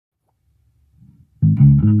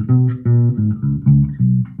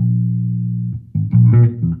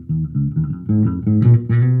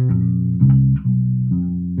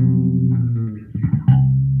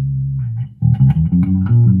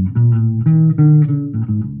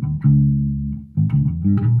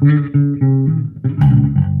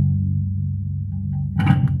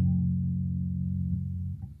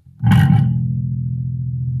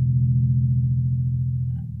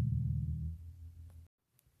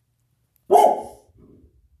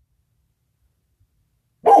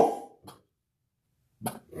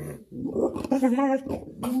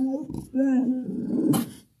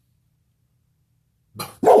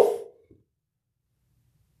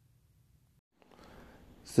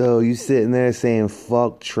So you sitting there saying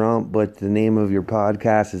fuck Trump, but the name of your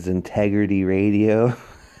podcast is Integrity Radio?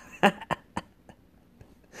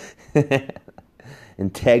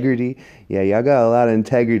 Integrity? Yeah, y'all got a lot of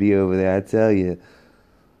integrity over there, I tell you.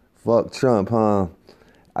 Fuck Trump, huh?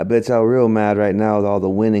 I bet y'all real mad right now with all the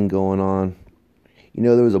winning going on. You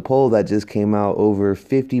know, there was a poll that just came out. Over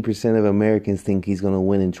 50% of Americans think he's going to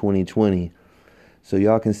win in 2020. So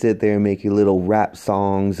y'all can sit there and make your little rap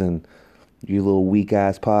songs and your little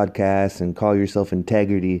weak-ass podcasts and call yourself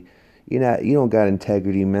integrity. You don't got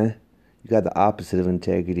integrity, man. You got the opposite of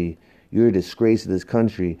integrity. You're a disgrace to this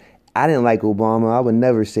country. I didn't like Obama. I would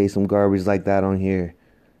never say some garbage like that on here.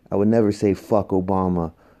 I would never say fuck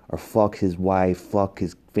Obama or fuck his wife, fuck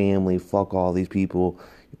his family, fuck all these people.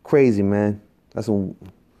 You're crazy, man. That's a...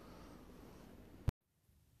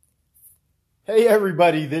 Hey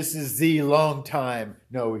everybody, this is the long time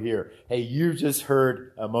no here. Hey, you just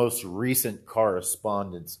heard a most recent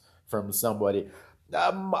correspondence from somebody.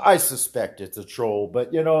 I suspect it's a troll,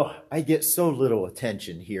 but I get so little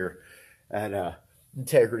attention here at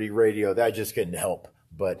Integrity Radio that I just couldn't help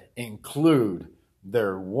but include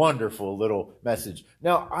their wonderful little message.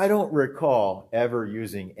 Now, I don't recall ever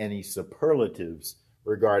using any superlatives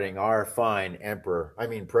regarding our fine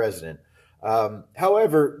president.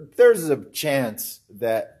 However, there's a chance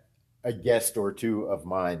that a guest or two of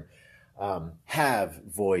mine have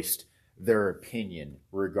voiced their opinion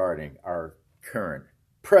regarding our current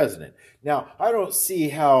president. Now, I don't see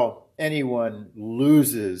how anyone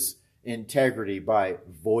loses integrity by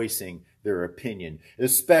voicing their opinion,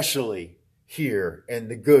 especially here in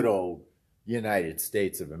the good old United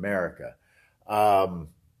States of America.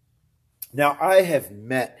 Now, I have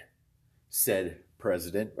met said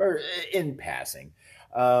president, or in passing.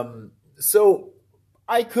 So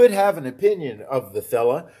I could have an opinion of the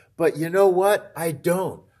fella, but you know what? I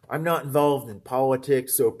don't. I'm not involved in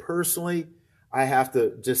politics, so personally, I have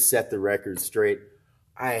to just set the record straight.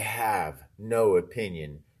 I have no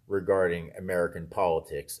opinion regarding American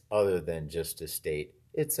politics other than just to state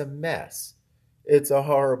it's a mess. It's a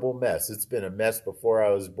horrible mess. It's been a mess before I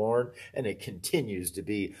was born, and it continues to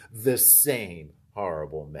be the same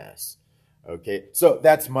horrible mess. Okay, so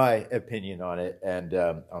that's my opinion on it, and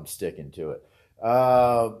I'm sticking to it.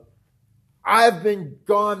 I've been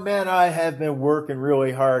gone, man. I have been working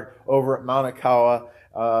really hard over at Mauna Kea.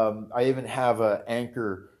 I even have an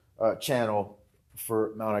anchor channel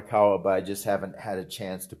for Mauna Kea, but I just haven't had a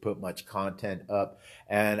chance to put much content up.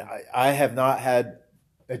 And I have not had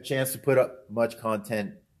a chance to put up much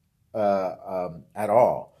content at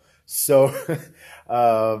all. So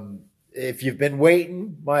if you've been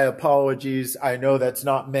waiting, my apologies. I know that's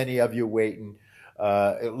not many of you waiting,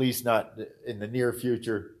 at least not in the near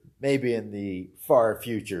future. Maybe in the far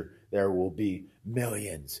future, there will be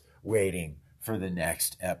millions waiting for the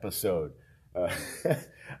next episode.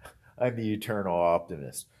 I'm the eternal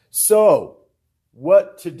optimist. So,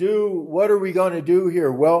 what to do? What are we going to do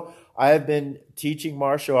here? Well, I have been teaching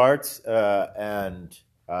martial arts and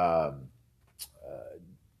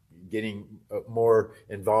getting more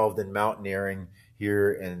involved in mountaineering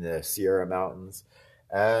here in the Sierra Mountains.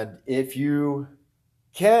 And if you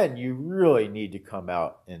can, you really need to come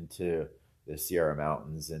out into the Sierra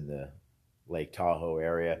Mountains in the Lake Tahoe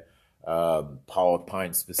area, Pollock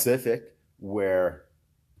Pine specific, where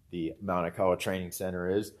the Mauna Kea Training Center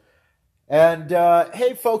is. And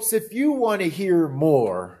hey, folks, if you want to hear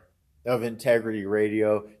more of Integrity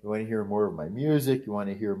Radio, you want to hear more of my music, you want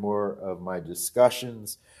to hear more of my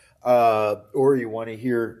discussions, or you want to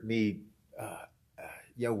hear me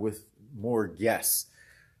with more guests,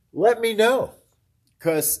 let me know.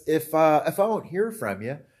 Because if I don't hear from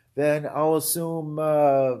you, then I'll assume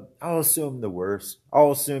the worst.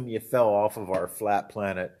 I'll assume you fell off of our flat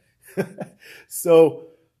planet. So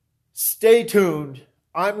stay tuned.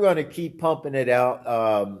 I'm going to keep pumping it out.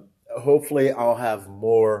 Hopefully I'll have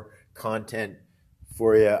more content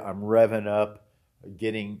for you. I'm revving up,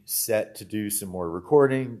 getting set to do some more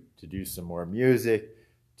recording, to do some more music,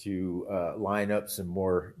 to line up some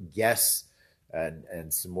more guests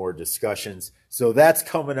and some more discussions. So that's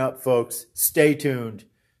coming up, folks. Stay tuned.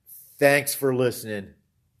 Thanks for listening.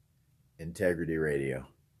 Integrity Radio.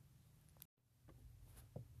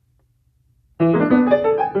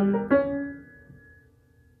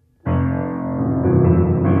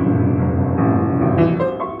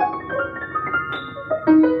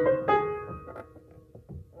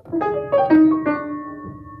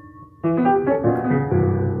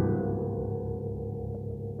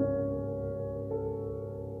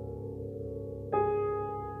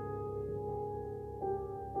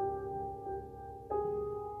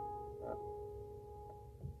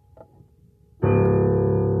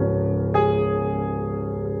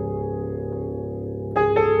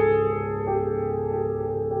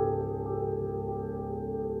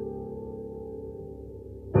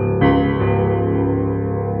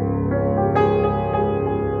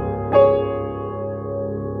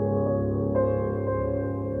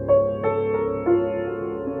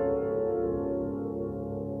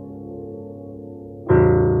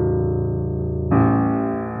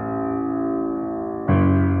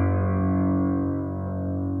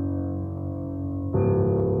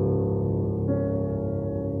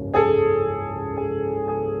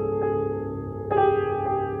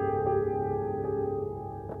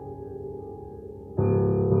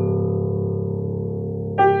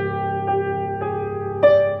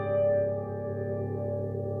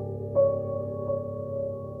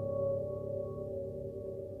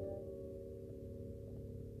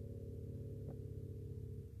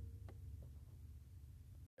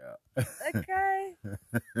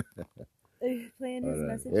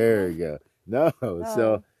 message? There you go. No. Oh.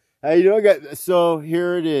 So, hey, you know, so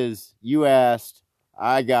here it is. You asked.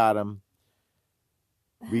 I got them.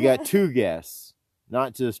 We got two guests,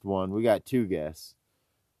 not just one. We got two guests.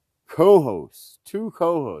 Co-hosts. Two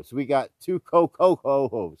co-hosts. We got two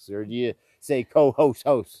co-hosts. Or do you say co-host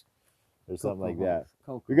host? Or something like that.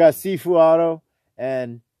 We got Sifu Auto,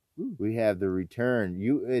 and we have the return.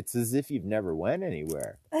 It's as if you've never went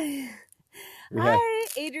anywhere. Hi,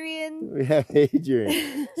 Adrian. We have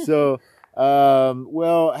Adrian. So,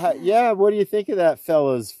 well, yeah. What do you think of that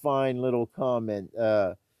fella's fine little comment?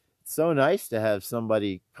 It's so nice to have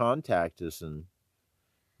somebody contact us and,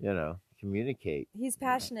 communicate. He's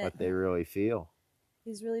passionate. What they really feel.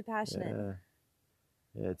 He's really passionate.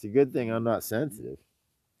 Yeah, it's a good thing I'm not sensitive.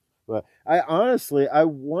 But I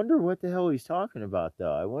wonder what the hell he's talking about,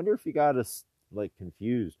 though. I wonder if he got us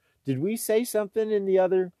confused. Did we say something in the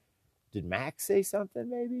other? Did Max say something?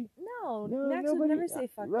 Maybe. No, Max would never say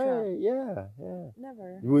fuck right, Trump. Yeah.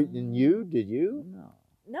 Never. And you? Did you?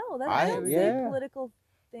 No, I don't say political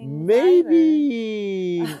things.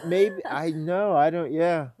 Maybe. I know. I don't.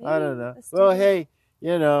 Yeah. Maybe I don't know. a Well, student. hey,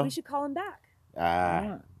 We should call him back.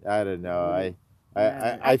 I don't know.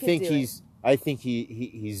 I think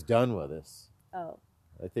he's done with us. Oh.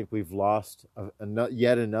 I think we've lost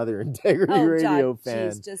yet another Integrity Radio John,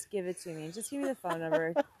 fan. Geez, just give it to me. Just give me the phone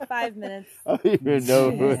number. 5 minutes. I don't even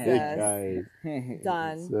know who the Jesus. guy is.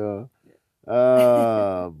 Done. So,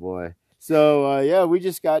 oh boy. So yeah, we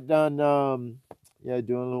just got done. Doing a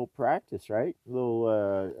little practice, right? A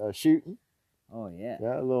little shooting. Oh yeah.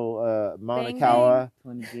 Yeah, a little Bang, Monikawa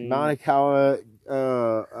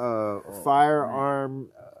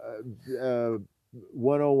firearm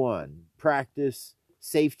 101 practice,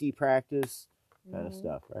 safety practice kind of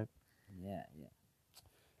stuff, right? Yeah.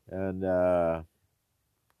 And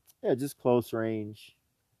just close range.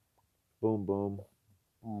 Boom, boom.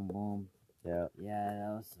 Boom, boom. Yeah. Yeah,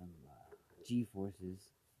 that was some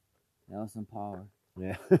G-forces. That was some power.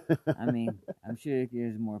 Yeah. I mean, I'm sure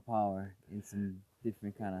there's more power in some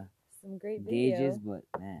different kind of Some great video. gauges, but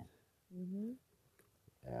man.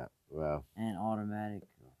 Yeah. Well. And automatic.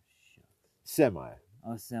 Oh, shucks. Semi.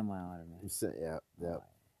 Oh, semi-automatic.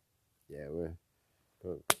 Yeah.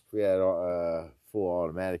 If we had full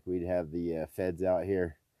automatic, we'd have the feds out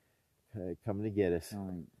here coming to get us.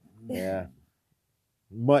 Yeah.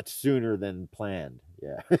 Much sooner than planned.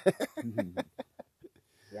 Yeah.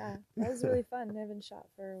 Yeah, that was really fun. I haven't shot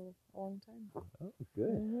for a long time. Oh,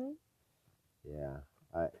 good. Yeah.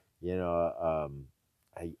 I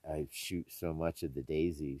shoot so much of the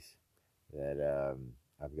daisies that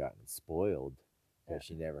I've gotten spoiled because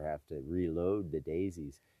you never have to reload the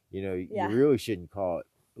daisies. You really shouldn't call it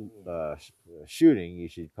shooting. You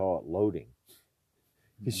should call it loading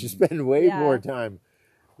because you spend way more time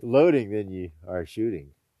loading than you are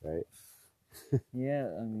shooting, right? Yeah,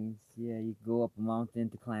 I mean, you go up a mountain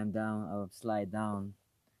to climb down or slide down.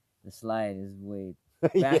 The slide is way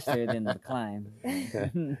faster than the climb.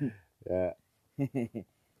 Yeah.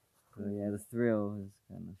 So the thrill is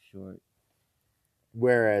kind of short.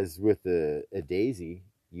 Whereas with a daisy,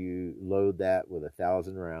 you load that with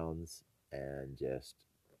 1,000 rounds and just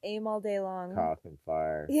aim all day long. Cock and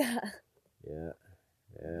fire. Yeah. Yeah,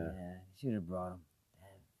 should have brought them.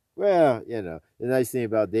 Well, the nice thing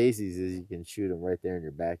about daisies is you can shoot them right there in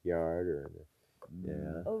your backyard or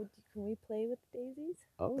Oh, can we play with the daisies?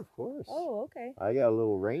 Oh, of course. Oh, okay. I got a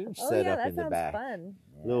little range set up in the back. Oh, yeah, that sounds fun.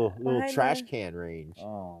 Little trash can range.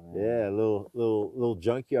 Oh, man. Yeah, little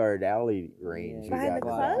junkyard alley range. Behind the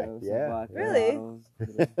club? Yeah. Really?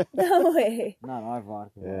 No way. Not our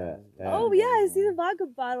vodka. Yeah. Oh, yeah, I see the vodka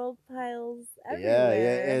bottle piles everywhere.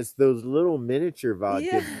 Yeah. It's those little miniature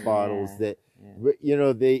vodka bottles that,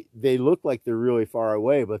 they look like they're really far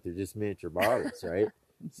away, but they're just miniature bottles, right?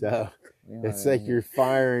 So it's like you're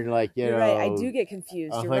firing you're right. I do get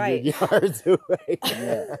confused. You're 100 right. yards away.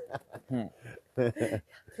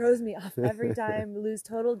 Throws me off every time. Lose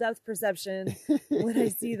total depth perception when I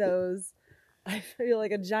see those. I feel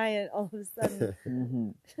like a giant all of a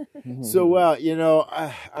sudden. So, well,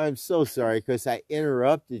 I'm so sorry because I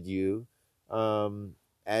interrupted you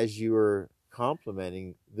as you were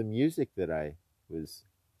complimenting the music that I was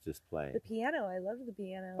just playing. The piano. I love the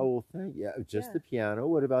piano. Oh, well, thank you. Just the piano.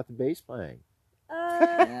 What about the bass playing?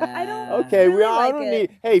 I don't. Okay, really I don't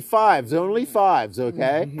need. Hey, fives, only fives,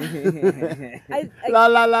 okay? La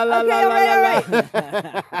la la la la la la.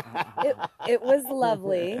 It was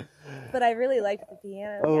lovely, but I really liked the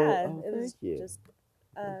piano. It was just.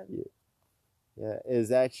 Yeah, it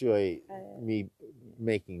was actually me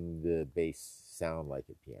making the bass sound like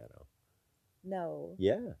a piano. No.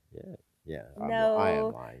 Yeah. Yeah. No. I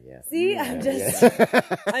am lying. Yeah. See, Yeah, I'm just, Yeah.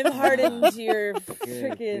 I'm hardened to your Good,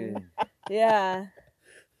 freaking, good. yeah.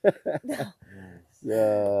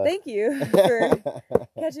 Nice. Thank you for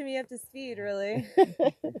catching me up to speed, really.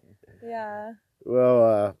 Yeah.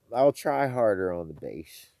 Well, I'll try harder on the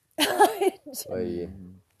bass.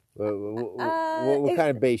 What, Mhm. what kind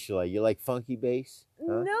of bass you like? You like funky bass?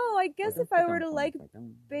 Huh? No, I guess if I were to like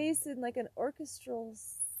bass in like an orchestral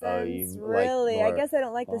sense, really, I guess I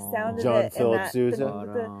don't like the sound of John it. Philip and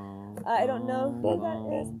Sousa? I don't know who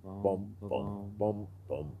that is. Bum, bum, bum,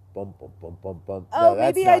 bum, bum, bum, bum, bum, bum. Oh, No,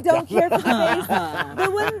 that's maybe I not don't John- care for the bass.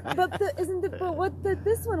 The one, but isn't it? But what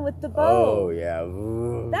this one with the bow? Oh yeah.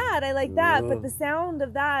 That I like that, but the sound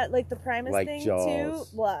of that, like the Primus Like thing Jaws.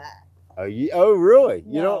 too. Blah. Oh really?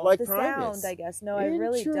 You No, don't like the Primus? sound? I guess no, I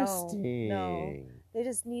really don't. No, Interesting. they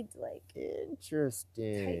just need to like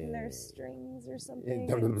Interesting. tighten their strings or something.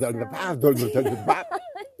 Dude, and sound-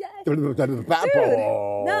 Dude,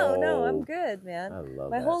 no, I'm good, man. I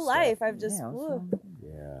love My that whole stuff. life, I've just. Yeah, Woo.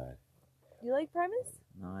 Yeah. You like Primus?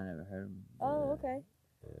 No, I never heard them. Oh, okay.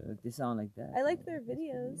 Look, they sound like that. I like their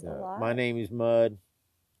videos a lot. My name is Mud.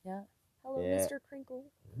 Hello, Yeah. Mr. Crinkle.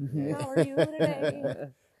 How are you today?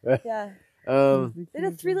 Yeah. They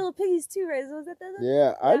did Three Little Piggies too, right? Was that that?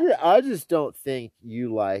 Yeah, I just don't think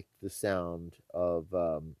you like the sound of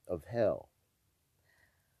hell.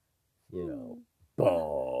 You know,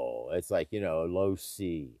 bow. It's like, low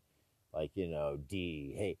C, like,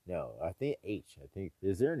 D. Hey, no, I think H. I think,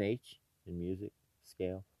 is there an H in music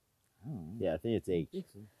scale? Oh, Yeah, I think it's H. think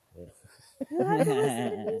so. Yeah. You have to listen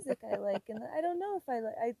to music I like, and I don't know if I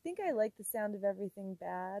like. I think I like the sound of everything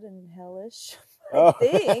bad and hellish. Oh.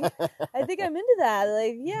 I think I'm into that.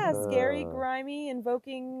 Like, yeah, scary, Uh. grimy,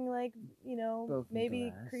 invoking, like, Broken maybe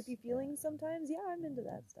glass. creepy feelings sometimes. Yeah, I'm into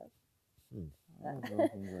that stuff. Oh,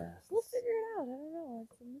 broken glass. We'll figure it out. I don't know.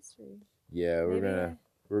 It's a mystery. Yeah, Maybe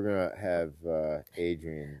we're gonna have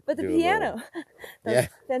Adrian. But the do a little- piano, that's Yeah.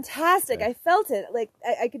 fantastic. Yeah. I felt it. Like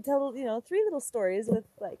I could tell, three little stories with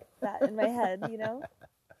like that in my head.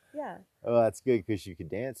 Yeah. Oh, that's good because you could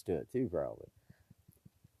dance to it too, probably.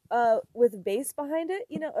 With bass behind it,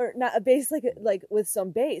 or not a bass like with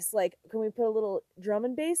some bass. Like, can we put a little drum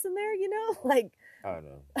and bass in there? Like. I don't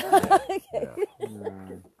know. Okay.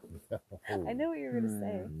 No. I know what you were gonna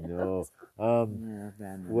say. No. Not enough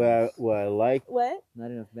band members. Well, I like What?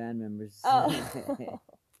 Not enough band members. Oh.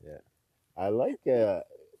 I like a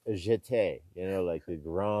jeté, like the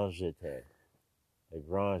grand jeté. A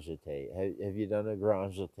grand jeté. Have you done a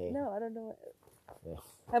grand jeté? No, I don't know. Yeah.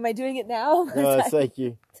 Am I doing it now? No, it's like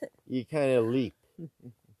you kind of leap.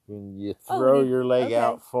 When you throw your leg okay.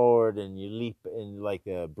 out forward and you leap in like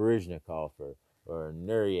a Baryshnikov or a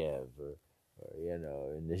Nureyev or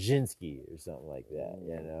Nijinsky or something like that,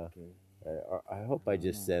 Okay. I hope I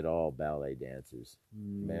just said all ballet dancers,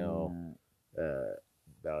 male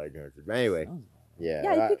ballet dancers. But anyway, yeah.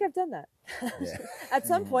 Yeah, I think I've done that. Yeah. At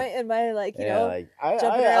some point in my jumping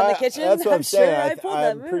I- around the kitchen. That's what I'm sure saying. I pulled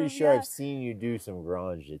that I'm pretty move, sure yeah. I've seen you do some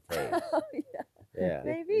grand jeté. Oh, yeah. Yeah.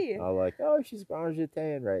 Maybe. I'm like, oh, she's grand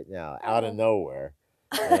jetéing right now, out of nowhere.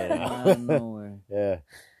 Out of nowhere. Yeah,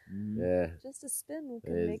 Mhm. yeah. Just a spin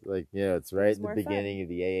can make It's like, it's right things in the more beginning of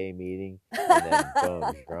the AA meeting, and then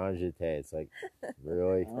boom, grand jeté. It's like,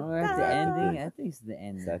 really? Oh, at the ending, I think it's the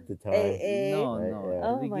ending. Is that the time? AA. No, Right, no. yeah. At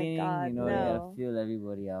Oh the my beginning, God, you no. gotta feel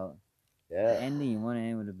everybody out. The Yeah. ending, you want to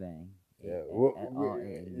end with a bang. Yeah. At What, all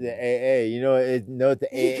AA. the AA, what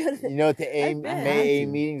the I've been. AA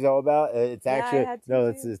meeting's all about? It's Yeah, I actually had to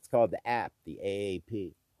no, too. it's called the app, the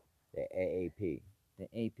AAP, the AAP. The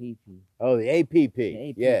APP. Oh, the APP. The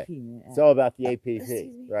APP, Yeah, man. it's all about the Excuse APP,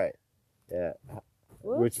 me. right? Yeah.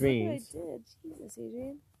 Whoops, Which look what means- I did. Jesus,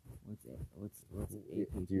 Adrian. What's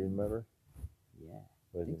APP? Do you remember? Yeah.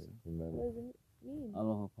 What think does it so. remember? What does it mean?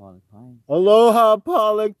 Aloha Pollock Pines. Aloha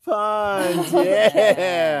Pollock Pines.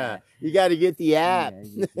 Yeah. You got to get the app.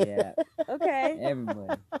 Yeah. Okay.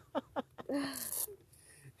 Everybody.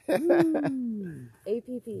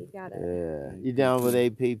 APP, got it. Yeah. You down with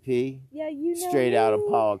APP? Yeah, you know. Straight out of me.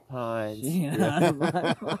 Pollock Pines.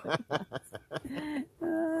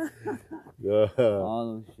 Yeah.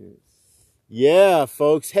 All those shirts. Yeah,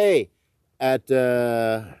 folks. Hey, at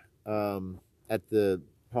the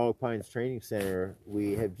Pollock Pines Training Center,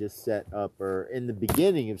 we have just set up, or in the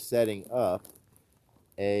beginning of setting up,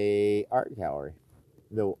 a art gallery,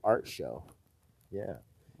 little art show. Yeah.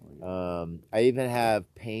 I even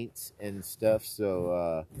have paints and stuff,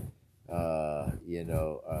 so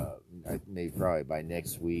maybe probably by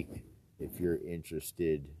next week, if you're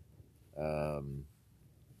interested, And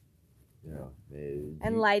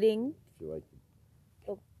lighting. if you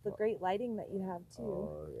like, the great lighting that you have too.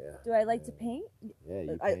 Oh yeah. Do I like to paint? Yeah,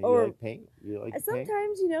 you, I- paint, or- you like paint? You like to paint?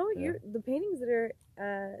 Sometimes, you know, Yeah. the paintings that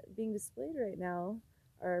are being displayed right now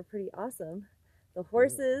are pretty awesome. The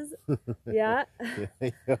horses, yeah.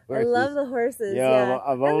 I love the horses. Yeah,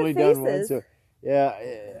 I've And the only done one. faces. So, Yeah.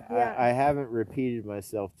 I haven't repeated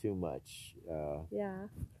myself too much. Yeah.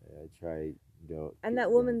 I try. Don't. And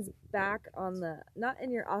that woman's back on the, not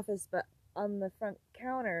in your office, but on the front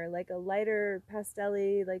counter, like a lighter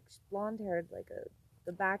pastel-y, like blonde haired, like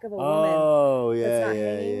the back of a woman. Oh yeah, that's not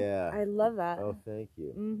yeah, hanging. yeah. I love that. Oh, thank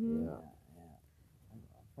you. Mm-hmm. Yeah. I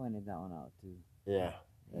pointed that one out too. Yeah.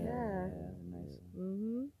 Yeah. That's a nice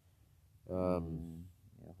one. Mm-hmm.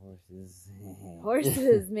 Yeah, horses.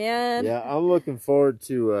 Horses, man. Yeah, I'm looking forward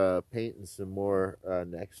to painting some more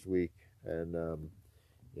next week, and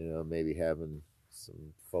maybe having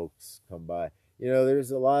some folks come by.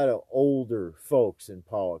 There's a lot of older folks in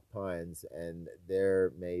Pollock Pines, and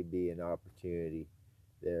there may be an opportunity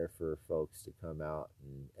there for folks to come out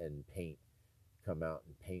and paint,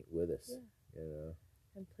 with us. Yeah.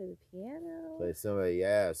 And play the piano. Play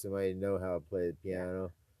somebody know how to play the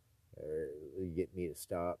piano, or get me to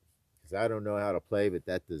stop, because I don't know how to play, but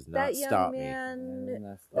that does not That young stop me. man.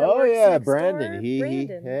 that Oh works yeah, next Brandon. door? He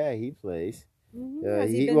Brandon. he plays. Mm-hmm.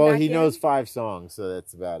 Has he been Well, back he in? knows 5 songs, so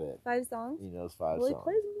that's about it. 5 songs. He knows 5 Well, he songs.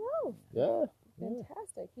 plays them well. Yeah.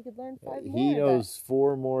 Fantastic. He could learn 5 more. He I bet. knows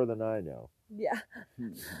 4 more than I know. Yeah.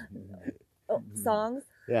 Oh, songs.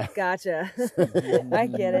 Yeah. Gotcha. I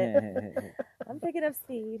get it. I'm picking up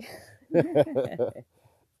speed.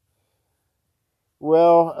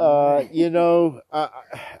 Well,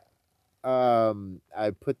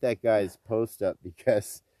 I put that guy's post up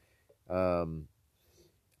because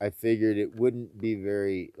I figured it wouldn't be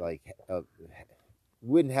very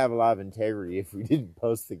wouldn't have a lot of integrity if we didn't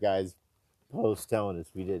post the guy's post telling us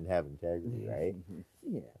we didn't have integrity, right?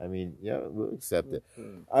 Yeah. I mean, we'll accept it.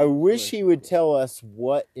 I wish he would tell us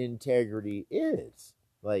what integrity is.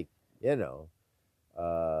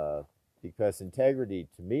 Because integrity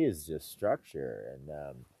to me is just structure.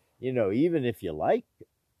 And, even if you like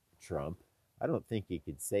Trump, I don't think you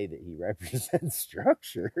could say that he represents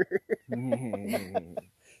structure.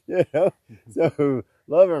 So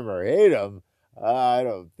love him or hate him, I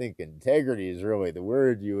don't think integrity is really the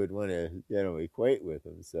word you would want to, equate with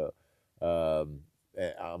him. So,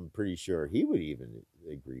 I'm pretty sure he would even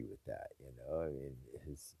agree with that. I mean,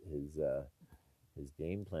 his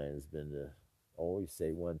game plan has been to always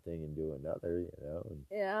say one thing and do another. And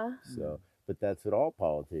Yeah. so, but that's what all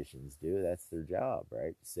politicians do. That's their job,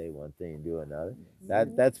 right? To say one thing and do another.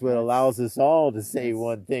 That's what allows us all to say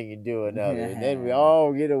one thing and do another, and then we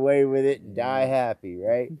all get away with it and die happy,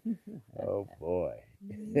 right? Oh boy.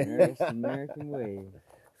 American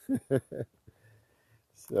way.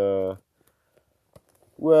 So,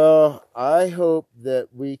 well, I hope that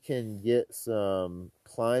we can get some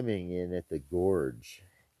climbing in at the gorge.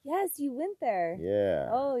 Yes, you went there. Yeah.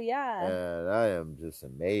 Oh, yeah. And I am just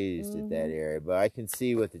amazed at that area. But I can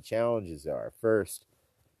see what the challenges are. First,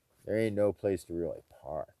 there ain't no place to really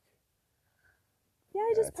park. Yeah,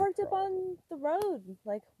 I just That's a parked up problem. on the road,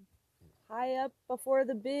 like high up before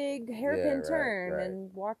the big hairpin right, turn, right.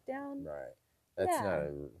 and walked down. Right. That's Yeah. not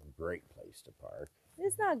a great place to park.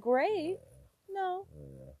 It's not great. No,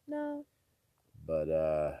 Yeah. no.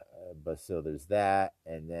 But so there's that,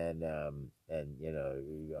 and then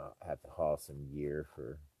you have to haul some gear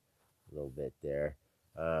for a little bit there.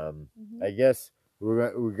 Mhm. I guess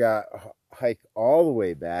we got hike all the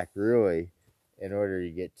way back really in order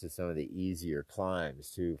to get to some of the easier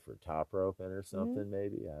climbs too, for top roping or something.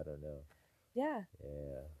 Maybe, I don't know. Yeah.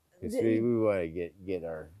 Yeah, because The- we want to get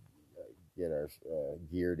our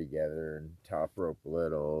gear together and top rope a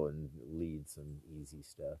little and lead some easy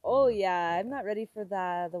stuff. Oh, yeah. I'm not ready for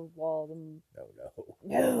the wall.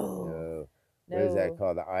 No. No. What is that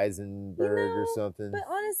called? The Eisenberg or know, something? But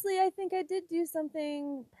honestly, I think I did do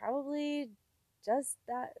something probably just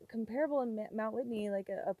that comparable in Mount Whitney, like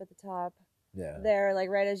up at the top. Yeah. There, like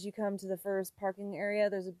right as you come to the first parking area,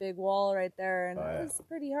 there's a big wall right there, and Oh, yeah. it was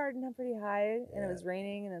pretty hard and pretty high, and Yeah. it was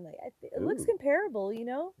raining, and then it looks Ooh. comparable, you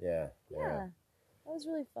know? Yeah. Yeah, that was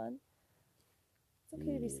really fun. It's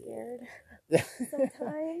okay to be scared Yeah.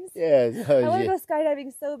 sometimes. Yeah. So I want to go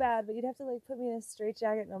skydiving so bad, but you'd have to like put me in a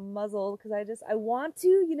straitjacket and a muzzle because I want to,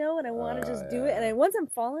 you know, and I want to just do it. And once I'm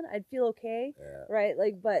falling, I'd feel okay, yeah. right?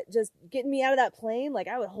 Like, but just getting me out of that plane, like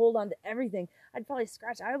I would hold on to everything. I'd probably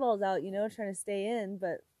scratch eyeballs out, you know, trying to stay in,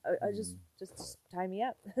 but I just tie me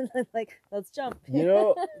up, like let's jump. You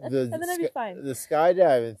know, and then I'd be fine. the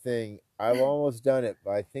skydiving thing, I've almost done it,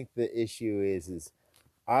 but I think the issue is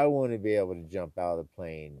I want to be able to jump out of the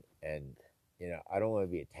plane and I don't want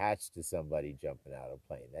to be attached to somebody jumping out of a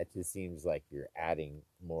plane. That just seems like you're adding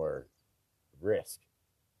more risk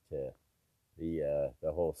to the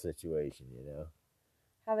whole situation.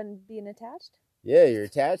 Being attached. Yeah, you're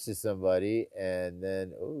attached to somebody, and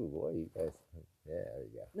then oh boy, you guys, yeah, there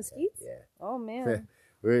you go. Mosquitoes? Yeah. Oh man.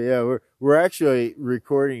 We're actually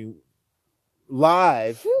recording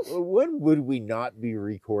live. When would we not be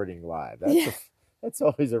recording live? That's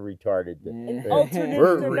always a retarded thing. An alternate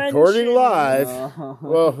We're dimension. recording live. Oh.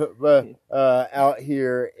 Well, but out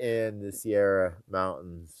here in the Sierra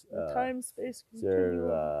Mountains, Time space so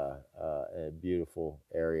continuum. a beautiful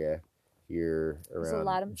area here There's a around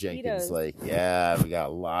lot of Jenkins mosquitoes. Lake. Yeah, we got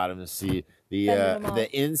a lot of mosquitoes. Fending them off.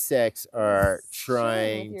 The insects are Showing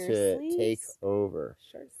trying with to your take sleeves. over,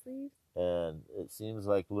 Short sleeves. and it seems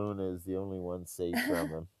like Luna is the only one safe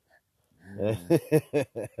from them.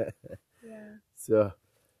 Yeah. So,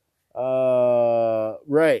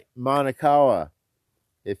 right, Manakawa.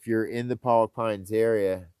 If you're in the Pollock Pines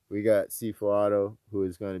area, we got Sifuato, who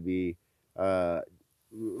is going to be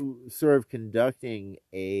sort of conducting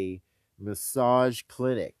a massage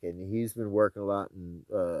clinic, and he's been working a lot in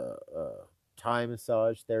Thai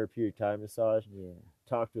massage, therapeutic Thai massage. Yeah.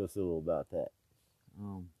 Talk to us a little about that.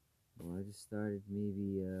 Well, I just started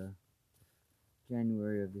maybe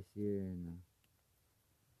January of this year, and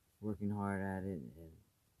working hard at it, and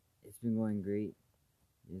it's been going great.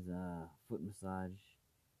 Is foot massage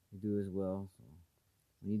you do as well. So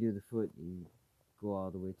when you do the foot, you go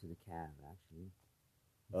all the way to the calf. Actually,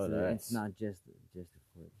 Oh, so nice. it's not just the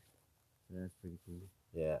foot. So that's pretty cool.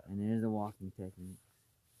 Yeah. And there's the walking technique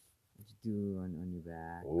that you do on your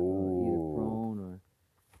back, Ooh. either prone or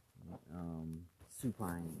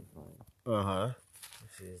supine. They call it. Uh-huh.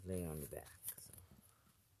 Which is laying on your back. So.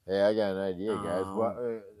 Hey, I got an idea, guys.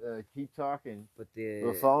 Keep talking. But the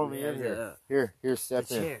Well, follow me in here. Here, step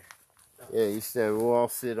the in. chair. Yeah, you said we'll all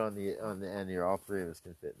sit on the end here. All three of us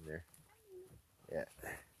can fit in there. Yeah.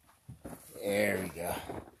 There we go.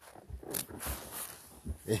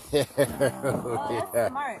 Oh, that's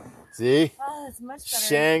smart. See? Oh, that's much better.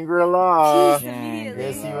 Shangri-La. Jeez, immediately.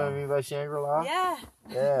 You see what I mean by Shangri-La? Yeah.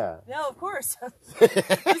 Yeah. No, of course. This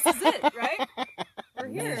is it, right? We're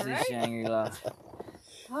here, This is right? Shangri-La.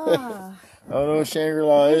 Ah. I don't know what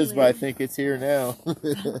Shangri-La is, but I think it's here now.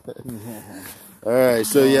 All right,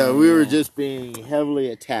 so yeah, we were just being heavily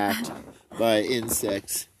attacked by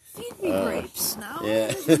insects. Feed me grapes now. yeah.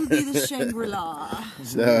 This will be the Shangri-La.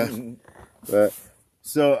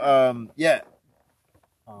 Yeah.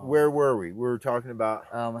 Where were we? We were talking about.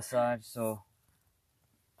 Massage. So,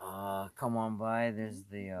 come on by. There's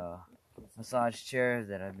the massage chairs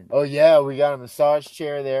that I've been Oh yeah, we got a massage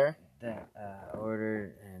chair there.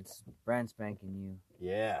 ordered, and it's brand spanking new.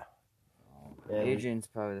 Yeah. Adrian's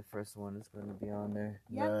probably the first one that's going to be on there.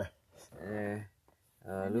 Yep.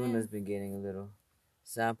 Luna's been getting a little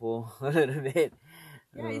sample, a little bit.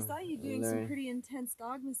 Yeah, I saw you doing some learn. pretty intense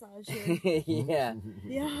dog massage here. Yeah,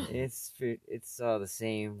 Yeah. it's all the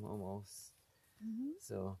same almost. Mm-hmm.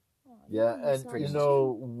 So Yeah, and you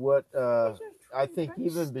know what? I think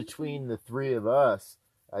even between the three of us,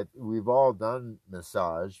 we've all done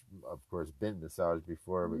massage. Of course, been massaged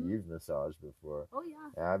before, but you've massaged before. Oh yeah.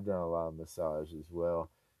 And I've done a lot of massage as well.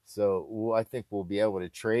 So I think we'll be able to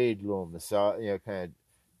trade little massage, kind of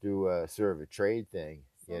do sort of a trade thing,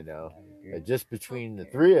 just between the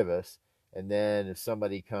three of us. And then if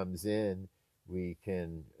somebody comes in, we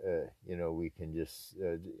can, we can just,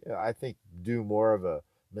 I think, do more of a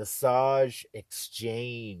massage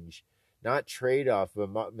exchange, not trade off,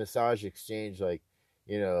 but massage exchange, like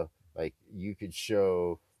you could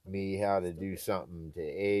show me how to do something to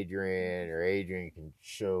Adrian, or Adrian can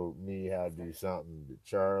show me how to do something to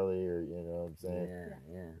Charlie, or you know what I'm saying?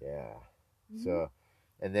 Yeah. Mm-hmm. So,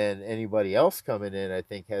 and then anybody else coming in, I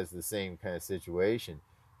think, has the same kind of situation.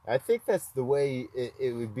 I think that's the way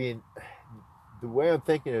it would be. The way I'm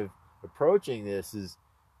thinking of approaching this is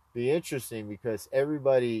be interesting, because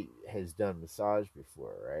everybody has done massage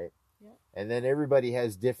before, right? Yep. And then everybody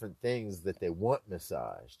has different things that they want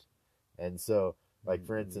massaged. And so, like,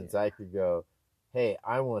 for instance, I could go, hey,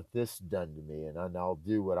 I want this done to me, and I'll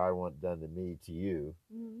do what I want done to me to you.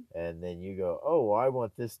 Mm-hmm. And then you go, oh, well, I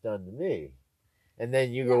want this done to me. And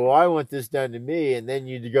then you go, well, I want this done to me. And then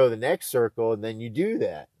you go the next circle, and then you do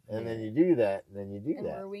that. And then you do that, and then you do And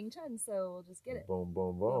that. we're Wing Chun, so we'll just get it. Boom,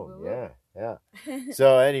 boom, boom. Boom, boom, boom. Yeah.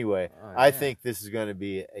 So anyway, I yeah. think this is going to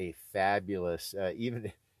be a fabulous,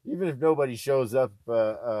 even if nobody shows up,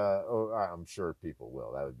 I'm sure people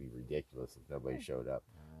will. That would be ridiculous if nobody showed up.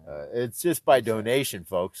 It's just by donation,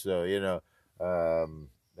 folks. So, and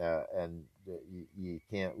you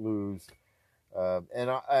can't lose.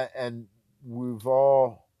 And we've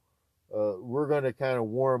all we're going to kind of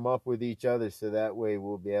warm up with each other, so that way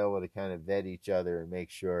we'll be able to kind of vet each other and make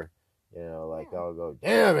sure, you know, like Yeah. I'll go,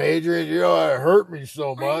 damn, Adrian, you know, it hurt me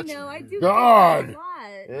so much. I know, I do God. get that a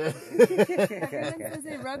lot. Everyone says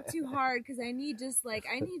I rub too hard because I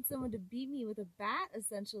need someone to beat me with a bat,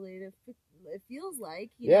 essentially. It feels like,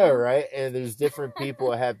 you Yeah, know? right. And there's different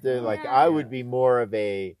people that have to like. Yeah. I would be more of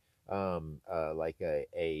a like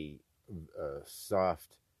a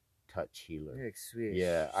soft touch healer. You're like Swedish.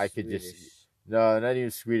 Yeah, I could Swedish. just no, not even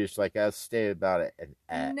Swedish. Like I'll stay about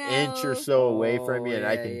an No. inch or so away from you, and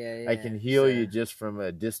I yeah, can yeah, I yeah. can heal So, you just from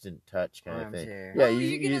a distant touch kind of arms thing. here. Yeah, Oh, you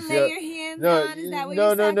you're gonna feel- lay your hands no, on? Is that what no,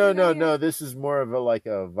 you're no, talking no, about no. here? This is more of a like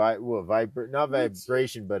a not Which-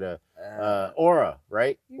 vibration, but a Uh, aura,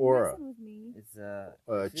 right? You're Aura, messing with me. it's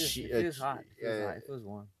chi- it feels hot. It feels uh, hot. It feels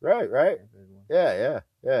warm. right, right. It feels warm. Yeah.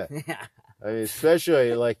 Yeah. I mean,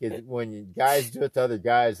 especially like when guys do it to other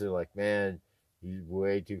guys, they're like, "Man, you're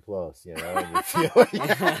way too close," you know. And you feel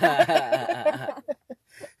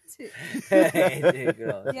Dude,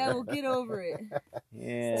 girl. Yeah, well, get over it.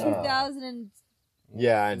 Yeah. 2000 and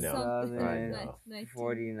yeah, I know. something. I know. 19.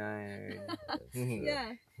 49.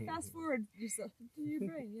 Yeah, fast forward yourself through your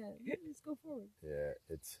brain. Yeah, just go forward. Yeah,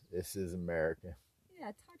 this is America.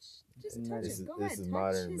 Yeah, just This touch is- it. Go this ahead, is touch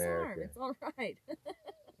modern his America. arm. It's all right.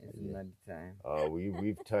 It's another time. Oh,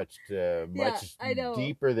 we've touched much I know.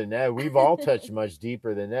 deeper than that. We've all touched much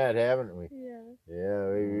deeper than that, haven't we? Yeah. Yeah,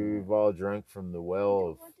 we've all drunk from the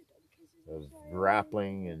well of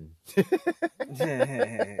grappling and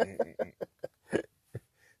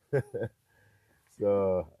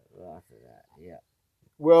so. Lots of that. Yeah.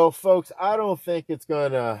 Well, folks, I don't think it's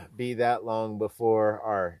gonna be that long before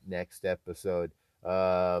our next episode.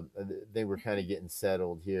 They were kind of getting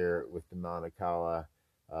settled here with the Mauna Kea.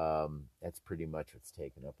 That's pretty much what's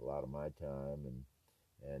taken up a lot of my time,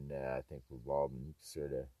 and I think we've all been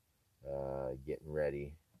sort of getting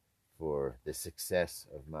ready for the success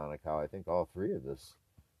of Mauna Kea. I think all three of us,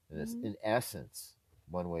 in essence,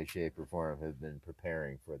 one way, shape, or form, have been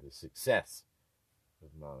preparing for the success of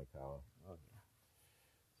Mauna Kea. Oh,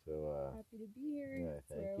 So, Happy to be here. yeah, That's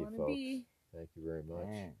thank where I you, want to folks. be. thank you very much.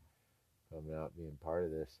 man. Coming out, being part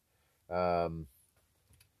of this. I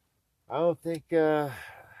don't think.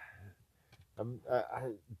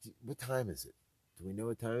 What time is it? Do we know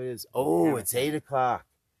what time it is? Oh, it's 8 o'clock.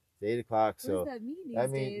 It's 8 o'clock. What So does that mean these I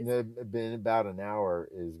mean, days? in about an hour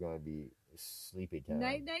is going to be sleepy time.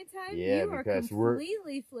 Night time? Yeah, you are because we're-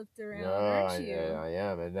 completely flipped around, No, aren't you? I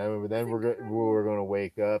am, and then That's we're incredible. going to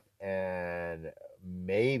wake up, and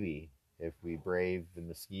maybe if we brave the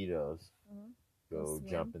mosquitoes, Uh-huh. go Go swim.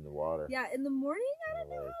 jump in the water. Yeah, in the morning, I don't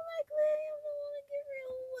know how Like- likely I am to want to get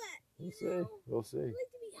real wet. We'll You see. know? We'll see. I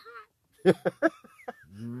like to be hot.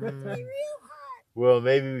 Mm. Be real hot. Well,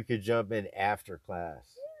 maybe we could jump in after class.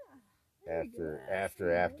 Yeah. There we go. After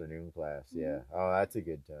There you go. afternoon class. Yeah. Oh, that's a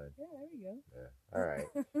good time. Yeah, there we go. Yeah. All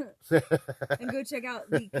right. And go check out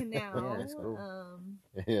the canal. Yeah, that's cool.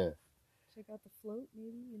 Yeah. Check out the float,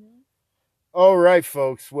 maybe, you know? All right,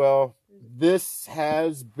 folks. Well, this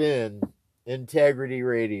has been Integrity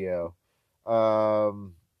Radio.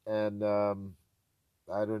 And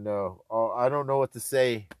I don't know. I don't know what to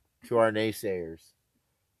say to our naysayers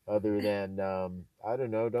other than I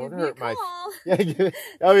don't know. Don't Give me a hurt my. call. Yeah.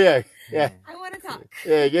 Oh yeah. Yeah. I want to talk.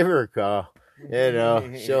 Yeah. Give her a call. You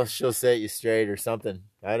know, she'll set you straight or something.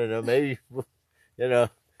 I don't know. Maybe. You know.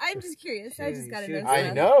 I'm just curious. I just got to know Sure. I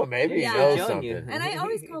stuff. know. Maybe he Yeah. knows Showing something. you. And I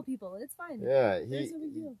always call people. It's fine. Yeah, There's no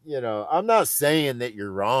big deal. you know, I'm not saying that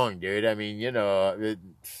you're wrong, dude. I mean, you know,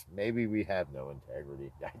 maybe we have no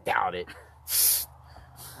integrity. I doubt it.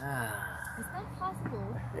 Ah. It's not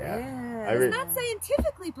possible. Yeah, Yeah. I re- It's not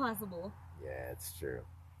scientifically possible. yeah, it's true.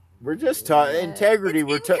 We're just talking integrity.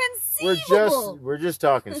 It's We're inconceivable. just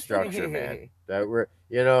talking structure, man. That we're,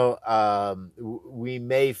 you know, we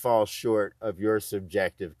may fall short of your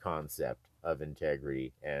subjective concept of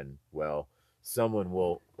integrity, and well, someone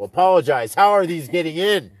will apologize. How are these getting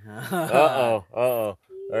in? Uh oh.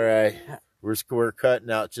 All right, we're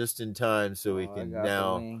cutting out just in time so we Oh, I can got the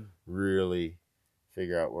now wing. really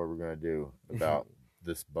figure out what we're gonna do about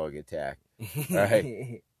this bug attack.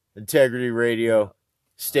 right. Integrity Radio.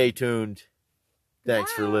 Stay tuned.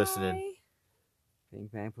 Thanks for listening. Bye. Ping,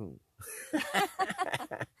 pang, boom.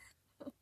 Bye.